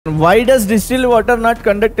Why does distilled water not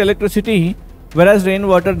conduct electricity whereas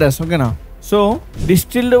rainwater does? Okay now. So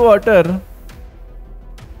distilled water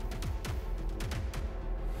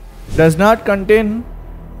does not contain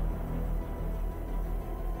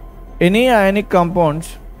any ionic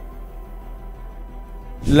compounds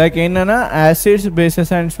like acids,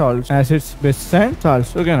 bases and salts. Acids, bases and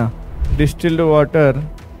salts. Okay now. Distilled water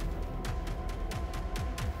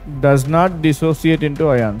does not dissociate into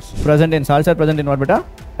ions. Present in salts are present in what beta?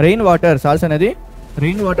 Rainwater. Salts anedi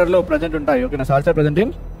rainwater lo present untayi. Okay na. Salts are present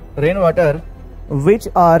in rainwater, which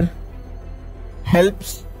are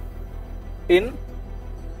helps in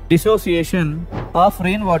dissociation of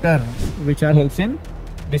rainwater, which are helps in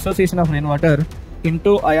dissociation of rainwater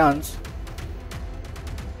into ions,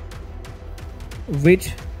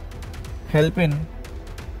 which help in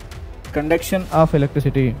conduction of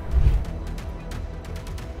electricity.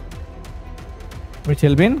 Which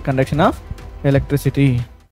help in conduction of electricity.